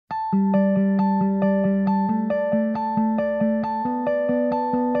To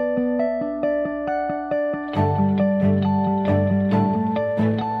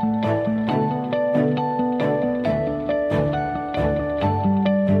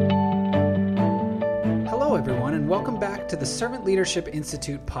the Servant Leadership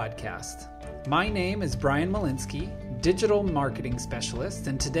Institute podcast. My name is Brian Malinsky, Digital Marketing Specialist,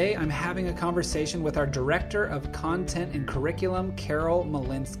 and today I'm having a conversation with our Director of Content and Curriculum, Carol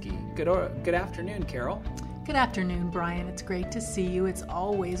Malinsky. Good afternoon, Carol. Good afternoon, Brian. It's great to see you. It's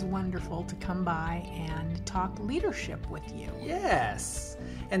always wonderful to come by and talk leadership with you. Yes.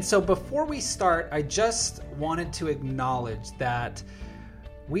 And so before we start, I just wanted to acknowledge that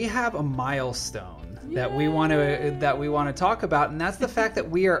we have a milestone that we want to talk about, and that's the fact that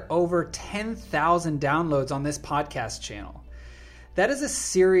we are over 10,000 downloads on this podcast channel. That is a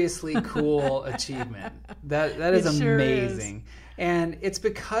seriously cool achievement. That is amazing. Sure is. And it's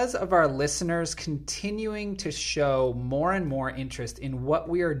because of our listeners continuing to show more and more interest in what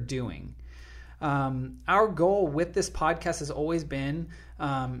we are doing. Our goal with this podcast has always been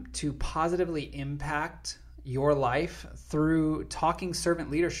to positively impact your life through talking servant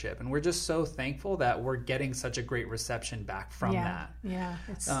leadership, and we're just so thankful that we're getting such a great reception back from that. Yeah,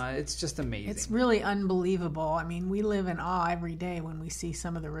 it's just amazing. It's really unbelievable. I mean, we live in awe every day when we see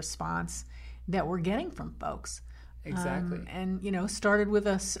some of the response that we're getting from folks. Exactly. And started with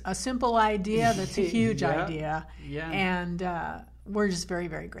a simple idea that's a huge idea. Yeah. And we're just very,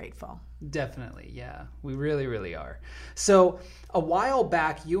 very grateful. Definitely, yeah. We really, really are. So a while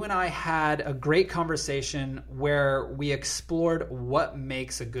back, you and I had a great conversation where we explored what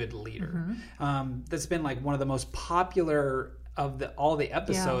makes a good leader. Mm-hmm. That's been like one of the most popular of all the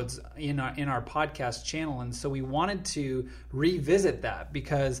episodes in our podcast channel. And so we wanted to revisit that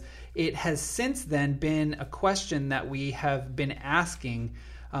because it has since then been a question that we have been asking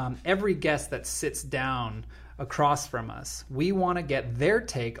every guest that sits down across from us. We want to get their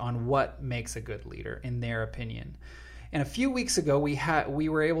take on what makes a good leader in their opinion. And a few weeks ago, we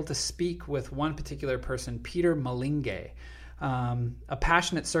were able to speak with one particular person, Peter Malinge, a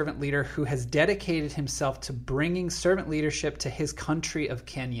passionate servant leader who has dedicated himself to bringing servant leadership to his country of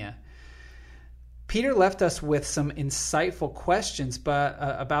Kenya. Peter left us with some insightful questions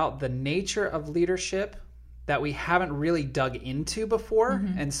about the nature of leadership that we haven't really dug into before.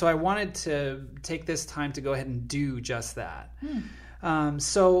 Mm-hmm. And so I wanted to take this time to go ahead and do just that.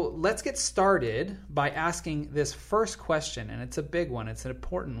 So let's get started by asking this first question, and it's a big one. It's an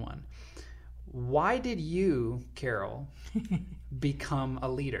important one. Why did you, Carol, become a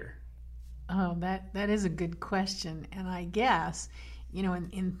leader? Oh, that is a good question. And I guess,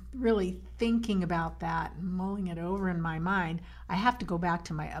 in really thinking about that and mulling it over in my mind, I have to go back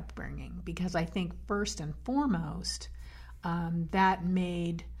to my upbringing because I think first and foremost, that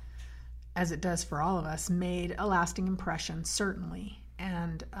made, as it does for all of us, made a lasting impression, certainly.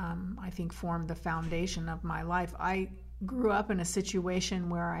 And I think formed the foundation of my life. I grew up in a situation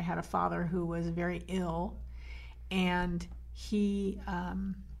where I had a father who was very ill, and he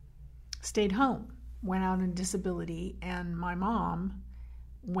stayed home, went out on disability, and my mom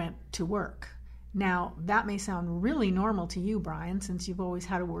went to work. Now, that may sound really normal to you, Brian, since you've always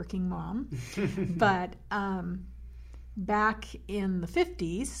had a working mom. But back in the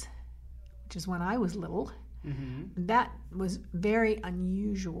 50s, which is when I was little, mm-hmm. that was very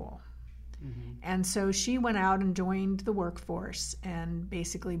unusual. Mm-hmm. And so she went out and joined the workforce and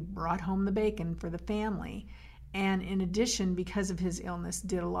basically brought home the bacon for the family. And in addition, because of his illness,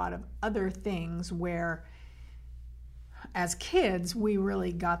 did a lot of other things where, as kids, we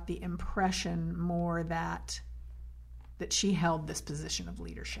really got the impression more that she held this position of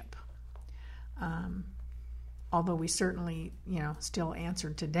leadership. Although we certainly, still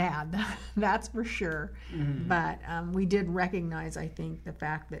answered to Dad, that's for sure. Mm-hmm. But we did recognize, I think, the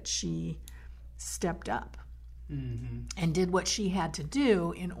fact that she stepped up mm-hmm. and did what she had to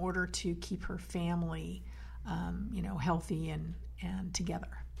do in order to keep her family healthy and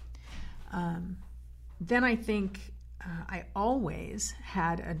together. Then I think I always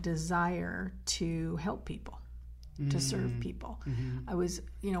had a desire to help people, to serve people. Mm-hmm. I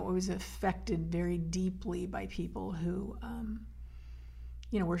was affected very deeply by people who,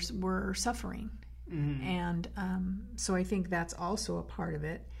 were suffering. Mm-hmm. And so I think that's also a part of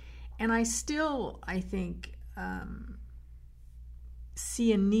it. And I still, I think,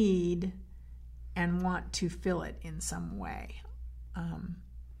 see a need and want to fill it in some way,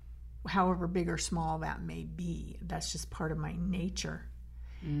 however big or small that may be. That's just part of my nature.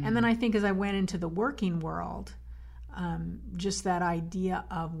 Mm. And then I think as I went into the working world, just that idea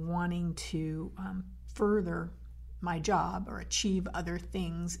of wanting to further my job or achieve other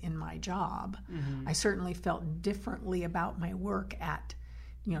things in my job. I certainly felt differently about my work at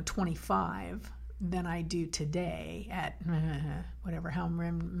 25 than I do today at how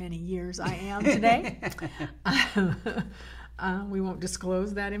many years I am today. We won't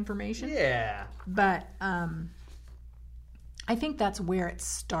disclose that information. Yeah. But I think that's where it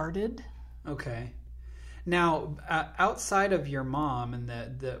started. Okay. Now, outside of your mom and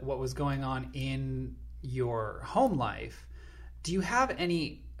the what was going on in your home life, do you have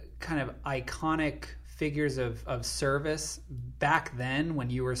any kind of iconic figures of service back then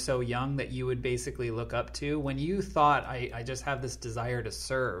when you were so young that you would basically look up to? When you thought, I just have this desire to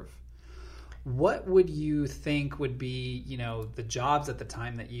serve, what would you think would be, the jobs at the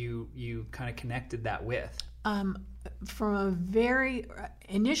time that you kind of connected that with?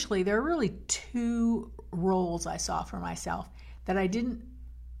 Initially, there were really two roles I saw for myself that I didn't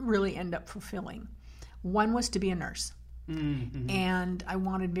really end up fulfilling. One was to be a nurse. Mm-hmm. And I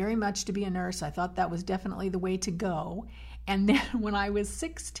wanted very much to be a nurse. I thought that was definitely the way to go. And then when I was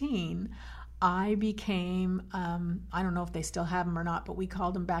 16, I became, I don't know if they still have them or not, but we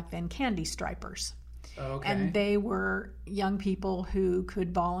called them back then candy stripers. Okay. And they were young people who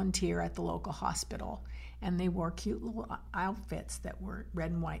could volunteer at the local hospital. And they wore cute little outfits that were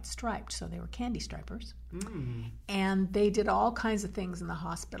red and white striped, so they were candy stripers. Mm. And they did all kinds of things in the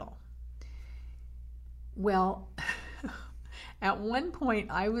hospital. Well, at one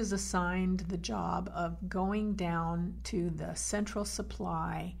point I was assigned the job of going down to the central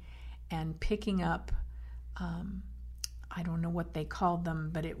supply and picking up, I don't know what they called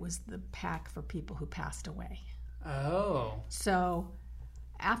them, but it was the pack for people who passed away. Oh. So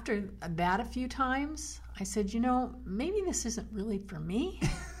after that a few times, I said, maybe this isn't really for me.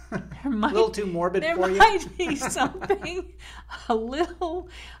 A little too morbid for you? There might be something a little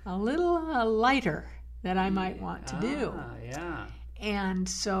lighter that I might want to do. Yeah. And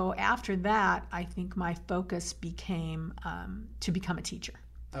so after that, I think my focus became to become a teacher.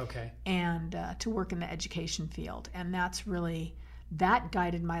 Okay. And to work in the education field. And that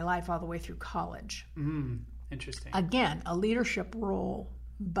guided my life all the way through college. Interesting. Again, a leadership role,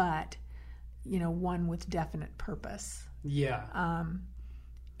 but one with definite purpose. Yeah.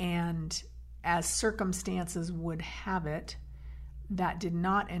 And as circumstances would have it, that did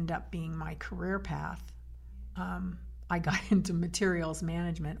not end up being my career path. I got into materials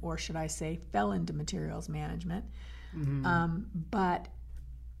management, or should I say fell into materials management. Mm-hmm. But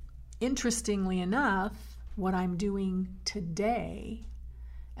interestingly enough, what I'm doing today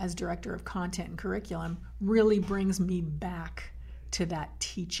as director of content and curriculum really brings me back to that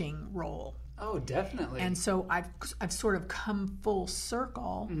teaching role. Oh, definitely. And so I've sort of come full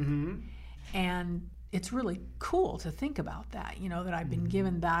circle, and it's really cool to think about that, that I've been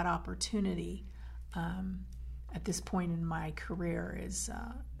given that opportunity at this point in my career is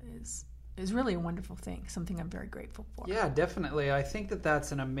really a wonderful thing, something I'm very grateful for. Yeah, definitely. I think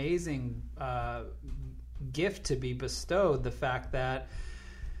that's an amazing gift to be bestowed, the fact that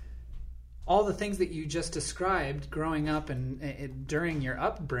all the things that you just described growing up and during your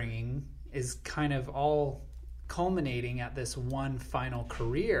upbringing is kind of all culminating at this one final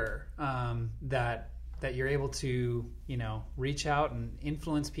career that you're able to, reach out and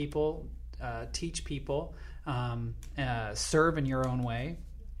influence people, teach people, serve in your own way.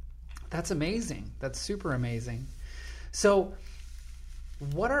 That's amazing. That's super amazing. So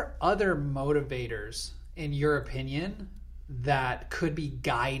what are other motivators, in your opinion, that could be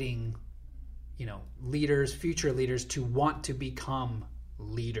guiding, leaders, future leaders, to want to become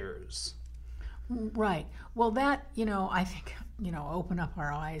leaders? Right. Well, that, I think, open up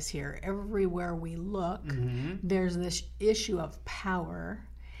our eyes here. Everywhere we look, there's this issue of power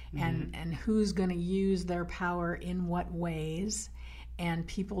and who's going to use their power in what ways, and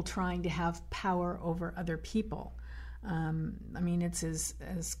people trying to have power over other people. It's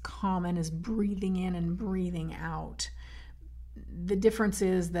as common as breathing in and breathing out. The difference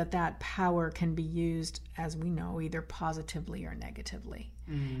is that power can be used, as we know, either positively or negatively.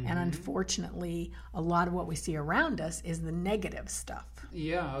 And unfortunately, a lot of what we see around us is the negative stuff.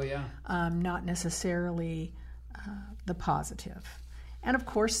 Yeah, oh yeah. Not necessarily the positive. And of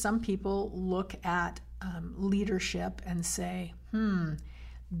course, some people look at leadership and say,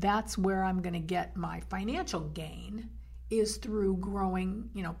 that's where I'm going to get my financial gain, is through growing,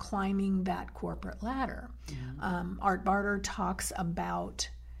 climbing that corporate ladder. Art Barter talks about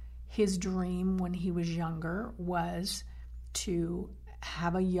his dream when he was younger was to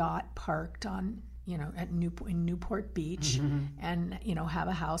have a yacht parked on in Newport Beach, and have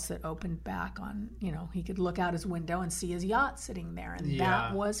a house that opened back on, he could look out his window and see his yacht sitting there, and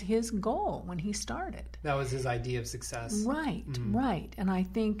that was his goal when he started. That was his idea of success. Right. And I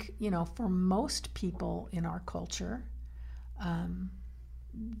think, for most people in our culture,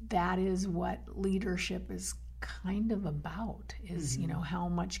 that is what leadership is kind of about, is, how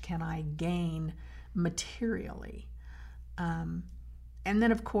much can I gain materially? And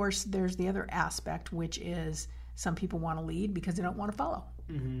then, of course, there's the other aspect, which is some people want to lead because they don't want to follow.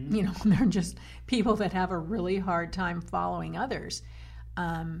 They're just people that have a really hard time following others,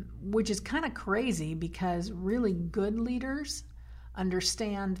 which is kind of crazy, because really good leaders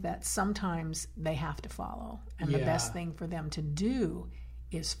understand that sometimes they have to follow, and the best thing for them to do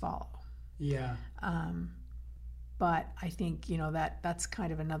is follow. Yeah. But I think, that's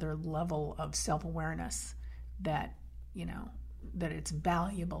kind of another level of self-awareness that, that it's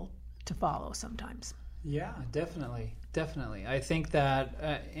valuable to follow sometimes. Yeah, definitely. I think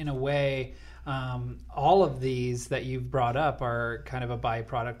that in a way, all of these that you've brought up are kind of a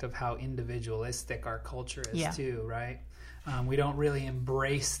byproduct of how individualistic our culture is too, right? We don't really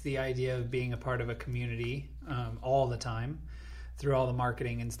embrace the idea of being a part of a community all the time. Through all the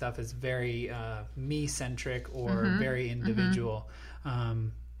marketing and stuff is very me-centric or very individual.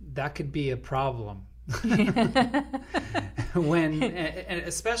 That could be a problem. And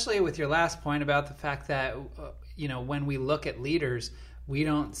especially with your last point about the fact that when we look at leaders, we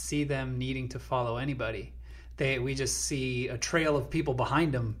don't see them needing to follow anybody. We just see a trail of people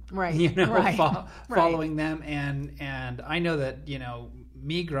behind them, following them. And I know that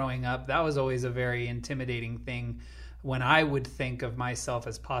me growing up, that was always a very intimidating thing. When I would think of myself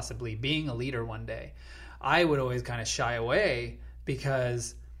as possibly being a leader one day, I would always kind of shy away,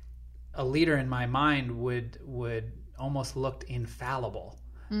 because a leader in my mind would almost look infallible,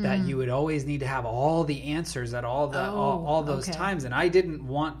 that you would always need to have all the answers at all those times. And I didn't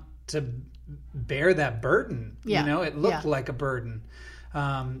want to bear that burden. It looked like a burden,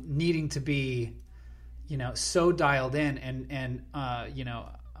 needing to be, so dialed in and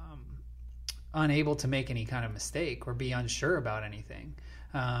unable to make any kind of mistake or be unsure about anything,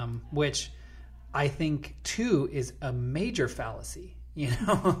 which I think too is a major fallacy.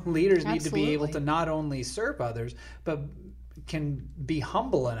 Leaders need to be able to not only serve others, but can be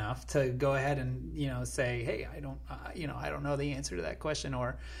humble enough to go ahead and say, hey, I don't know the answer to that question,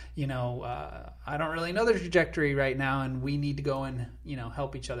 or I don't really know the trajectory right now, and we need to go and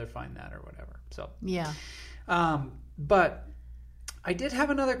help each other find that, or whatever. So but I did have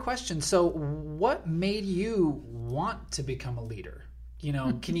another question. So what made you want to become a leader? Do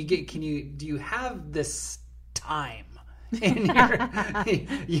you have this time in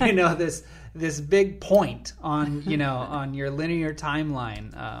your, this big point on, on your linear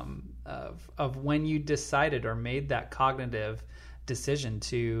timeline, of when you decided or made that cognitive decision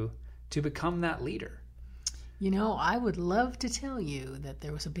to become that leader? I would love to tell you that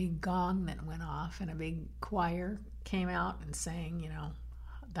there was a big gong that went off and a big choir came out and sang,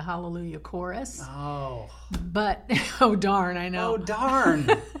 the Hallelujah chorus. Oh. But, oh darn, I know. Oh darn.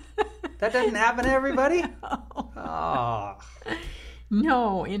 That doesn't happen to everybody? Oh.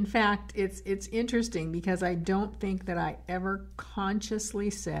 No, in fact, it's interesting, because I don't think that I ever consciously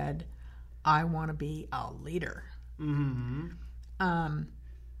said, I want to be a leader.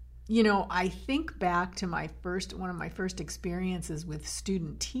 I think back to one of my first experiences with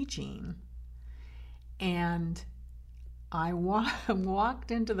student teaching, and I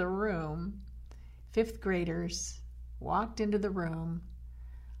walked into the room, 5th graders walked into the room,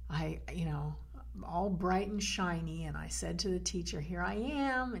 all bright and shiny, and I said to the teacher, here I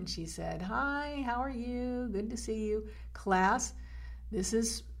am, and she said, hi, how are you? Good to see you. Class, this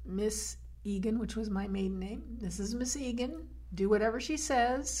is Miss Egan, which was my maiden name. This is Miss Egan. Do whatever she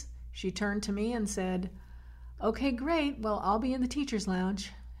says. She turned to me and said, okay, great. Well, I'll be in the teacher's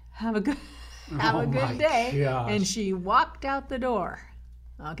lounge. Have a good day. Gosh. And she walked out the door.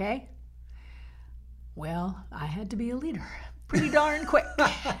 Okay? Well, I had to be a leader pretty darn quick.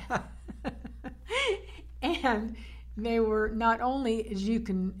 And they were, not only, as you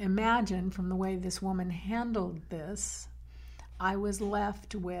can imagine from the way this woman handled this, I was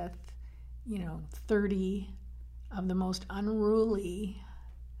left with, 30 of the most unruly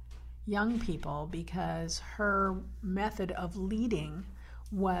young people, because her method of leading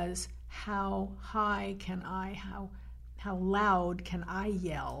was how loud can I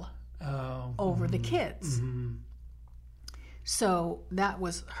yell over the kids. So that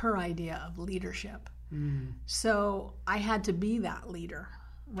was her idea of leadership. So I had to be that leader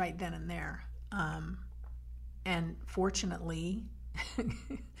right then and there. And fortunately,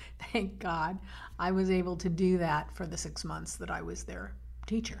 thank God, I was able to do that for the 6 months that I was their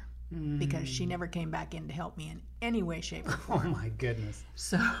teacher, because she never came back in to help me in any way, shape, or form. Oh my goodness.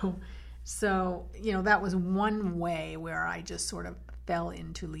 So that was one way where I just sort of fell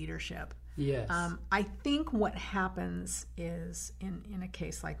into leadership. Yes. I think what happens is in a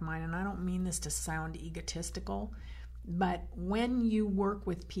case like mine, and I don't mean this to sound egotistical, but when you work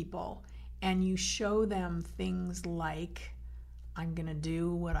with people and you show them things like, I'm going to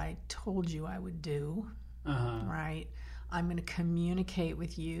do what I told you I would do, right? I'm going to communicate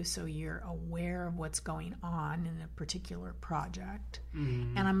with you so you're aware of what's going on in a particular project,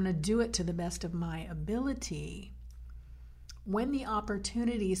 and I'm going to do it to the best of my ability. When the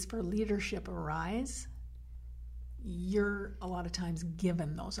opportunities for leadership arise, you're a lot of times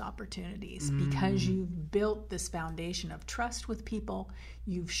given those opportunities because you've built this foundation of trust with people.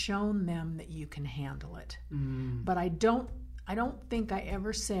 You've shown them that you can handle it. But I don't think I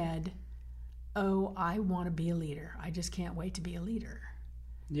ever said, oh, I want to be a leader. I just can't wait to be a leader.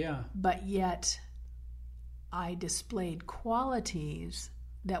 Yeah. But yet I displayed qualities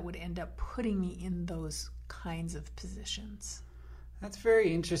that would end up putting me in those kinds of positions. That's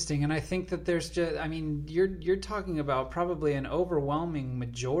very interesting, and I think that there's just, I mean, you're talking about probably an overwhelming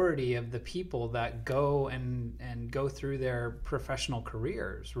majority of the people that go and go through their professional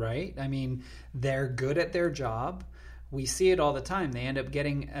careers, right? I mean, they're good at their job. We see it all the time. They end up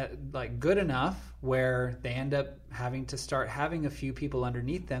getting good enough where they end up having to start having a few people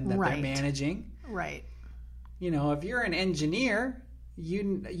underneath them that they're managing. Right. If you're an engineer,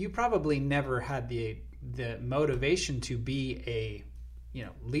 you probably never had the motivation to be a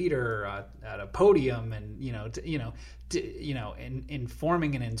leader at a podium and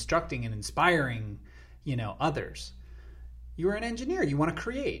informing and instructing and inspiring others. You're an engineer. You want to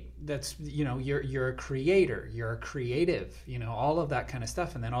create. That's you're a creator. You're a creative. All of that kind of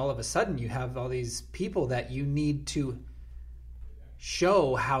stuff. And then all of a sudden you have all these people that you need to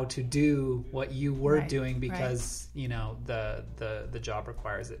show how to do what you were doing because the job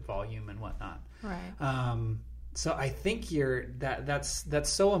requires it, volume and whatnot. Right. So I think that's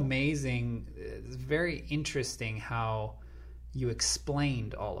so amazing. It's very interesting how you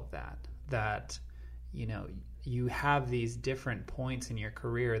explained all of that you have these different points in your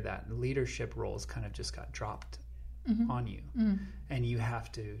career that leadership roles kind of just got dropped on you, and you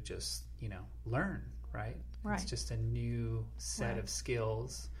have to just learn, right? It's just a new set of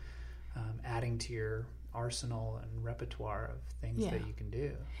skills, adding to your arsenal and repertoire of things that you can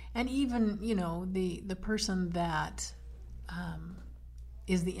do. And even the person that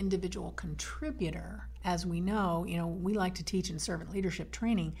is the individual contributor, as we know, we like to teach in servant leadership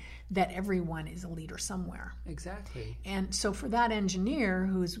training that everyone is a leader somewhere. Exactly. And so for that engineer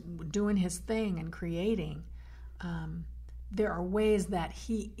who's doing his thing and creating, there are ways that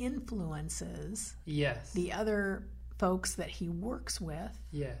he influences the other folks that he works with,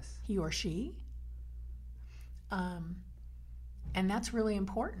 he or she. And that's really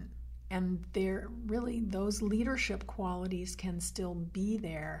important. And those leadership qualities can still be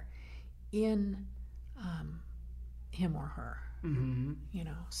there in him or her.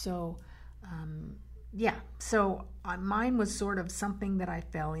 So mine was sort of something that I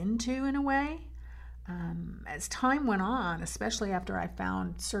fell into in a way. As time went on, especially after I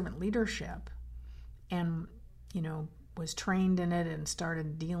found servant leadership and was trained in it and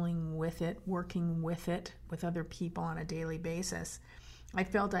started dealing with it, working with it with other people on a daily basis, I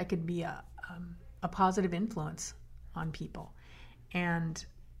felt I could be a positive influence on people. And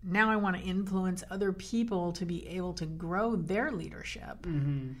now I want to influence other people to be able to grow their leadership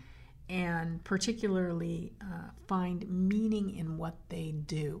and particularly find meaning in what they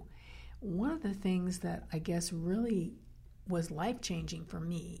do. One of the things that I guess really was life-changing for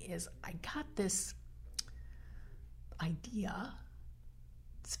me is I got this idea,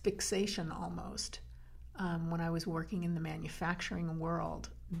 it's fixation almost, when I was working in the manufacturing world,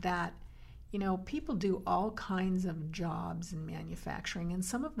 that people do all kinds of jobs in manufacturing, and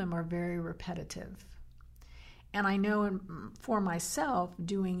some of them are very repetitive. And I know for myself,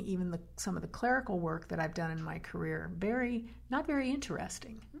 doing even some of the clerical work that I've done in my career, not very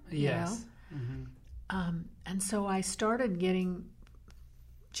interesting. Yes. And so I started having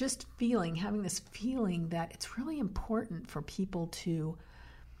this feeling that it's really important for people to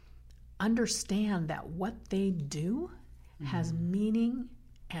understand that what they do has meaning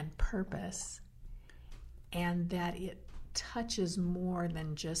and purpose, and that it touches more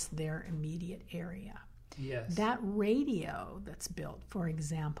than just their immediate area. Yes. That radio that's built, for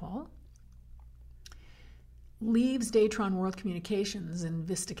example, leaves Datron World Communications in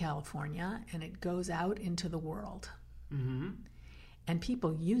Vista, California, and it goes out into the world. And and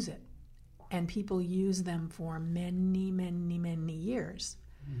people use it. And people use them for many, many, many years.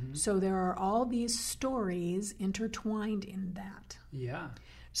 Mm-hmm. So there are all these stories intertwined in that. Yeah.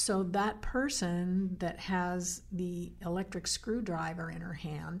 So that person that has the electric screwdriver in her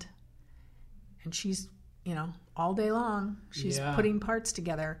hand, and she's, all day long, she's putting parts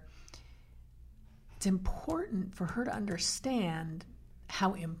together. It's important for her to understand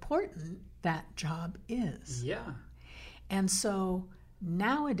how important that job is. Yeah. And so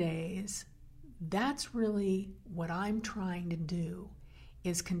nowadays, that's really what I'm trying to do,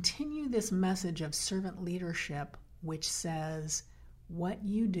 is continue this message of servant leadership, which says what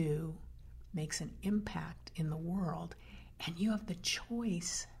you do makes an impact in the world, and you have the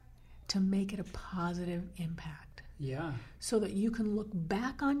choice to make it a positive impact. Yeah. So that you can look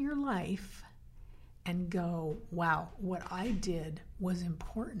back on your life and go, wow, what I did was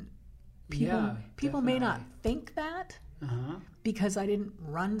important. People may not think that because I didn't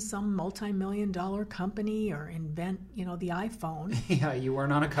run some multi-million-dollar company or invent, the iPhone. Yeah, you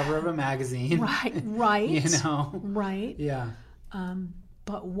weren't on a cover of a magazine. Right. Right. Yeah.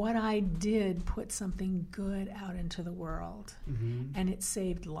 But what I did put something good out into the world, and it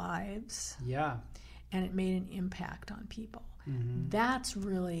saved lives. Yeah. And it made an impact on people. Mm-hmm. That's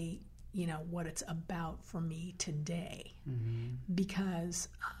really, what it's about for me today. Mm-hmm. Because,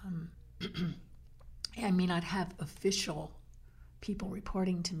 I'd have official people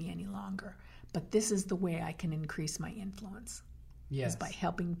reporting to me any longer, but this is the way I can increase my influence. Yes. Is by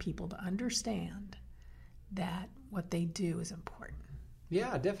helping people to understand that what they do is important.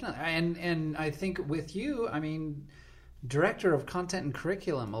 Yeah, definitely. And I think with you, director of content and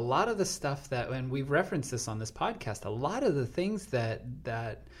curriculum, a lot of the stuff that, and we've referenced this on this podcast, a lot of the things that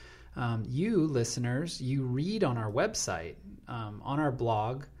you listeners, you read on our website, on our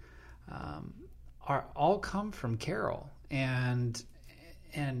blog, are all come from Carol. And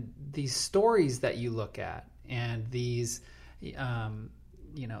these stories that you look at, and these,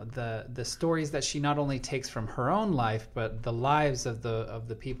 the stories that she not only takes from her own life, but the lives of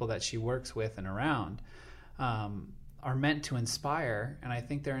the people that she works with and around, are meant to inspire. And I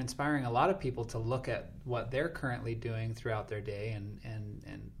think they're inspiring a lot of people to look at what they're currently doing throughout their day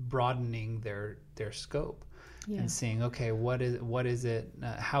and broadening their scope. Yeah. And seeing, okay, what is it?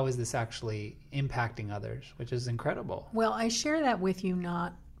 How is this actually impacting others? Which is incredible. Well, I share that with you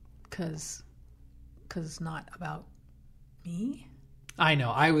not because it's not about me. I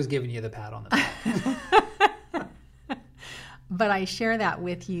know. I was giving you the pat on the back. But I share that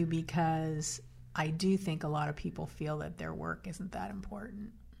with you because I do think a lot of people feel that their work isn't that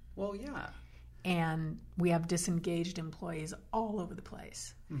important. Well, yeah. And we have disengaged employees all over the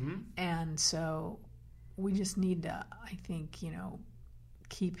place. Mm-hmm. And so we just need to, I think,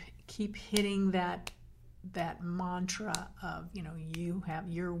 keep hitting that mantra of,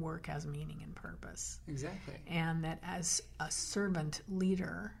 your work has meaning and purpose. Exactly. And that as a servant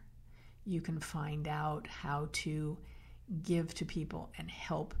leader, you can find out how to give to people and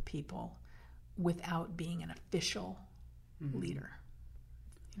help people without being an official leader.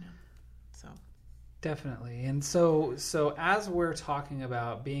 So definitely. And so as we're talking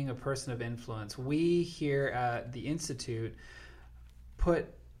about being a person of influence, we here at the Institute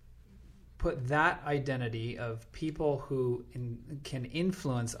put that identity of people who can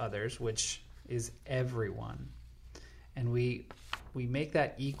influence others, which is everyone, and we make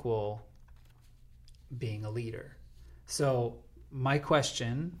that equal being a leader. So my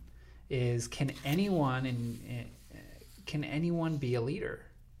question is, can anyone be a leader?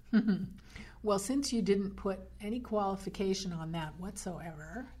 Well, since you didn't put any qualification on that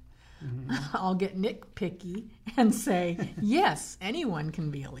whatsoever, I'll get nitpicky and say, yes, anyone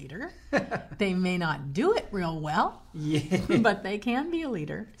can be a leader. They may not do it real well, but they can be a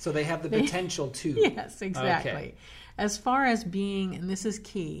leader. So they have the potential to. Yes, exactly. Okay. As far as being, and this is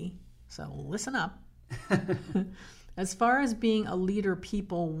key, so listen up. As far as being a leader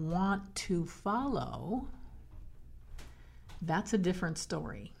people want to follow, that's a different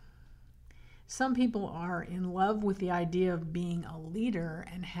story. Some people are in love with the idea of being a leader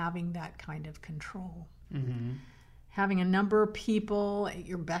and having that kind of control. Mm-hmm. Having a number of people at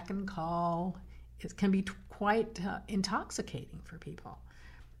your beck and call, it can be quite intoxicating for people.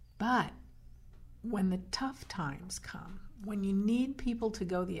 But when the tough times come, when you need people to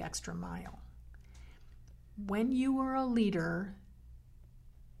go the extra mile, when you are a leader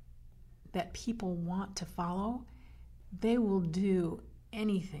that people want to follow, they will do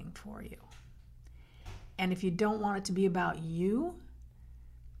anything for you. And if you don't want it to be about you,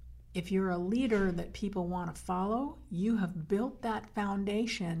 if you're a leader that people want to follow, you have built that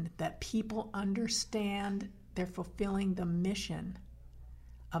foundation that people understand they're fulfilling the mission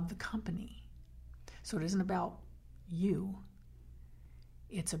of the company. So it isn't about you.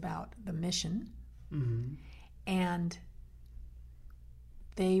 It's about the mission. Mm-hmm. And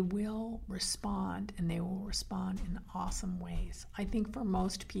they will respond, and they will respond in awesome ways. I think for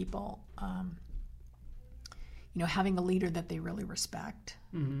most people, having a leader that they really respect.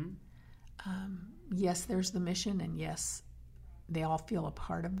 Mm-hmm. Yes, there's the mission, and yes, they all feel a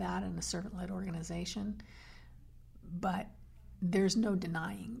part of that in a servant-led organization. But there's no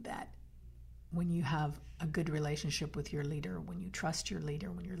denying that when you have a good relationship with your leader, when you trust your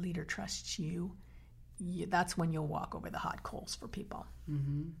leader, when your leader trusts you, that's when you'll walk over the hot coals for people.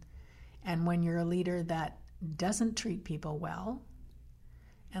 Mm-hmm. And when you're a leader that doesn't treat people well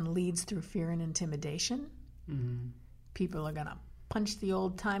and leads through fear and intimidation, mm-hmm. people are going to punch the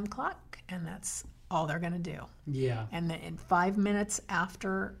old time clock, and that's all they're going to do. Yeah. And then in 5 minutes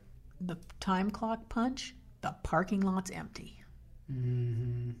after the time clock punch, the parking lot's empty.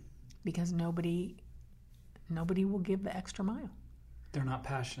 Mm-hmm. Because nobody will give the extra mile. They're not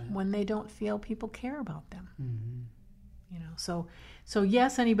passionate. When they don't feel people care about them. Mm-hmm. So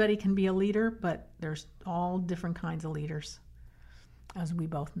yes, anybody can be a leader, but there's all different kinds of leaders, as we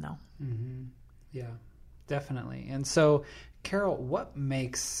both know. Mm-hmm. Yeah, definitely. And so, Carol, what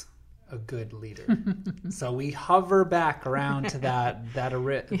makes a good leader? So we hover back around to that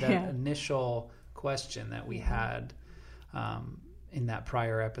initial question that we had in that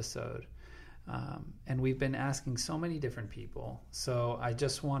prior episode. And we've been asking so many different people. So I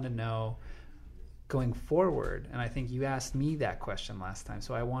just want to know, going forward, and I think you asked me that question last time,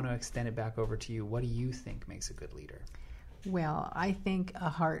 so I want to extend it back over to you. What do you think makes a good leader? Well, I think a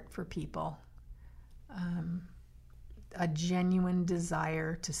heart for people, a genuine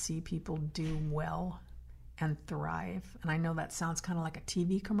desire to see people do well and thrive. And I know that sounds kind of like a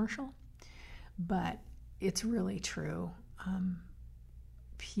TV commercial, but it's really true.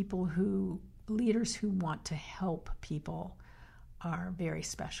 Leaders who want to help people are very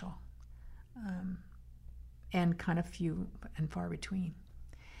special, and kind of few and far between.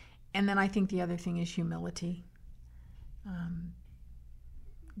 And then I think the other thing is humility.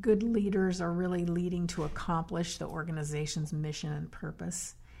 Good leaders are really leading to accomplish the organization's mission and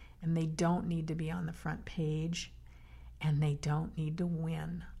purpose, and they don't need to be on the front page, and they don't need to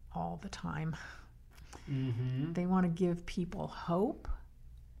win all the time. Mm-hmm. They want to give people hope.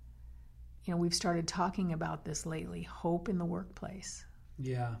 We've started talking about this lately, hope in the workplace.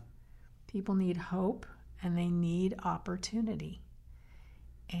 Yeah. People need hope, and they need opportunity.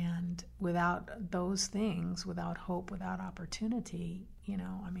 And without those things, without hope, without opportunity,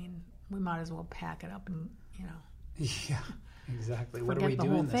 we might as well pack it up and, Yeah, exactly. What are forget we the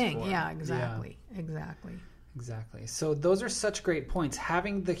doing whole this thing. for? Yeah, exactly. Exactly. So those are such great points.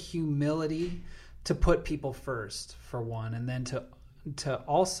 Having the humility to put people first, for one, and then to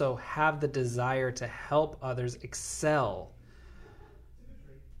also have the desire to help others excel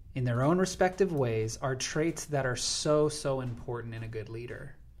in their own respective ways are traits that are so, so important in a good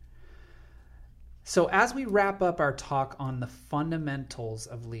leader. So as we wrap up our talk on the fundamentals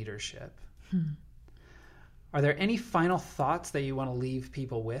of leadership, are there any final thoughts that you want to leave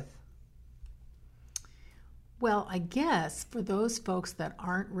people with? Well, I guess for those folks that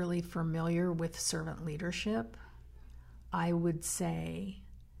aren't really familiar with servant leadership, I would say,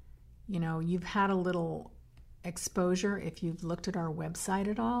 you've had a little exposure if you've looked at our website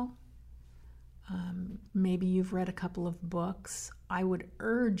at all. Maybe you've read a couple of books. I would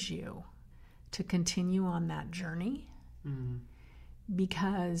urge you to continue on that journey,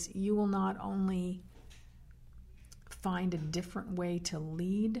 because you will not only find a different way to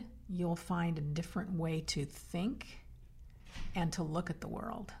lead, you'll find a different way to think and to look at the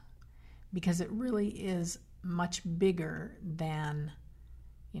world, because it really is much bigger than,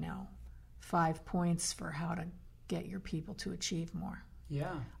 5 points for how to get your people to achieve more.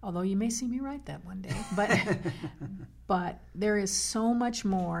 Yeah. Although you may see me write that one day, but there is so much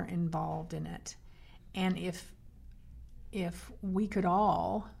more involved in it. And if we could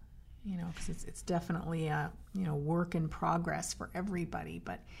all, because it's definitely a work in progress for everybody,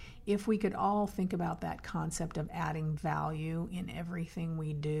 but if we could all think about that concept of adding value in everything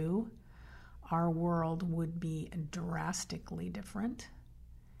we do, our world would be drastically different.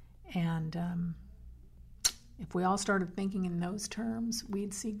 And if we all started thinking in those terms,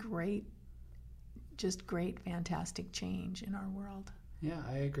 we'd see great, fantastic change in our world. Yeah,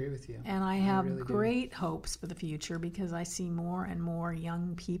 I agree with you. And I have great hopes for the future, because I see more and more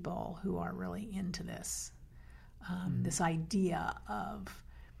young people who are really into this, this idea of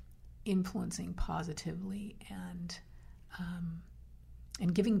influencing positively and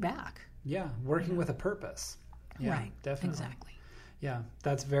giving back. Yeah, working with a purpose. Yeah, right, definitely. Exactly. Yeah,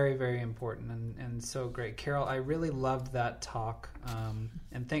 that's very, very important and so great. Carol, I really loved that talk.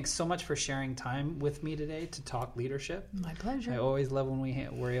 And thanks so much for sharing time with me today to talk leadership. My pleasure. I always love when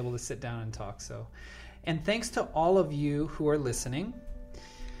we're able to sit down and talk. And thanks to all of you who are listening,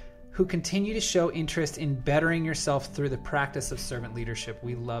 who continue to show interest in bettering yourself through the practice of servant leadership.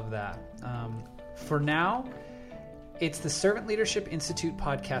 We love that. For now, it's the Servant Leadership Institute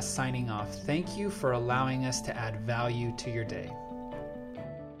podcast signing off. Thank you for allowing us to add value to your day.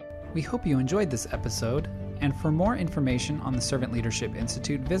 We hope you enjoyed this episode, and for more information on the Servant Leadership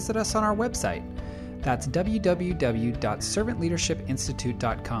Institute, visit us on our website. That's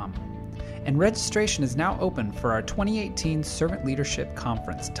www.servantleadershipinstitute.com. And registration is now open for our 2018 Servant Leadership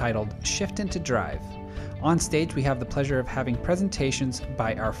Conference titled Shift into Drive. On stage, we have the pleasure of having presentations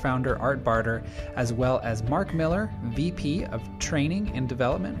by our founder, Art Barter, as well as Mark Miller, VP of Training and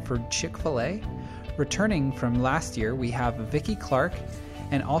Development for Chick-fil-A. Returning from last year, we have Vicki Clark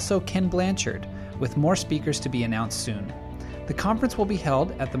and also Ken Blanchard, with more speakers to be announced soon. The conference will be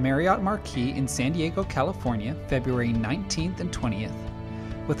held at the Marriott Marquis in San Diego, California, February 19th and 20th,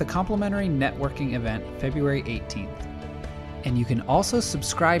 with a complimentary networking event February 18th. And you can also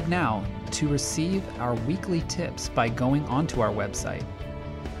subscribe now to receive our weekly tips by going onto our website.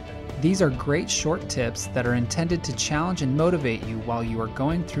 These are great short tips that are intended to challenge and motivate you while you are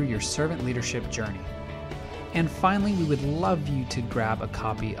going through your servant leadership journey. And finally, we would love you to grab a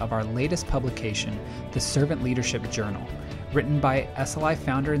copy of our latest publication, the Servant Leadership Journal, written by SLI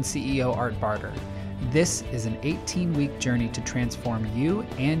founder and CEO Art Barter. This is an 18-week journey to transform you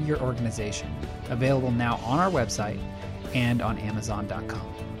and your organization, available now on our website and on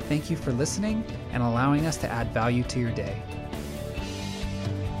Amazon.com. Thank you for listening and allowing us to add value to your day.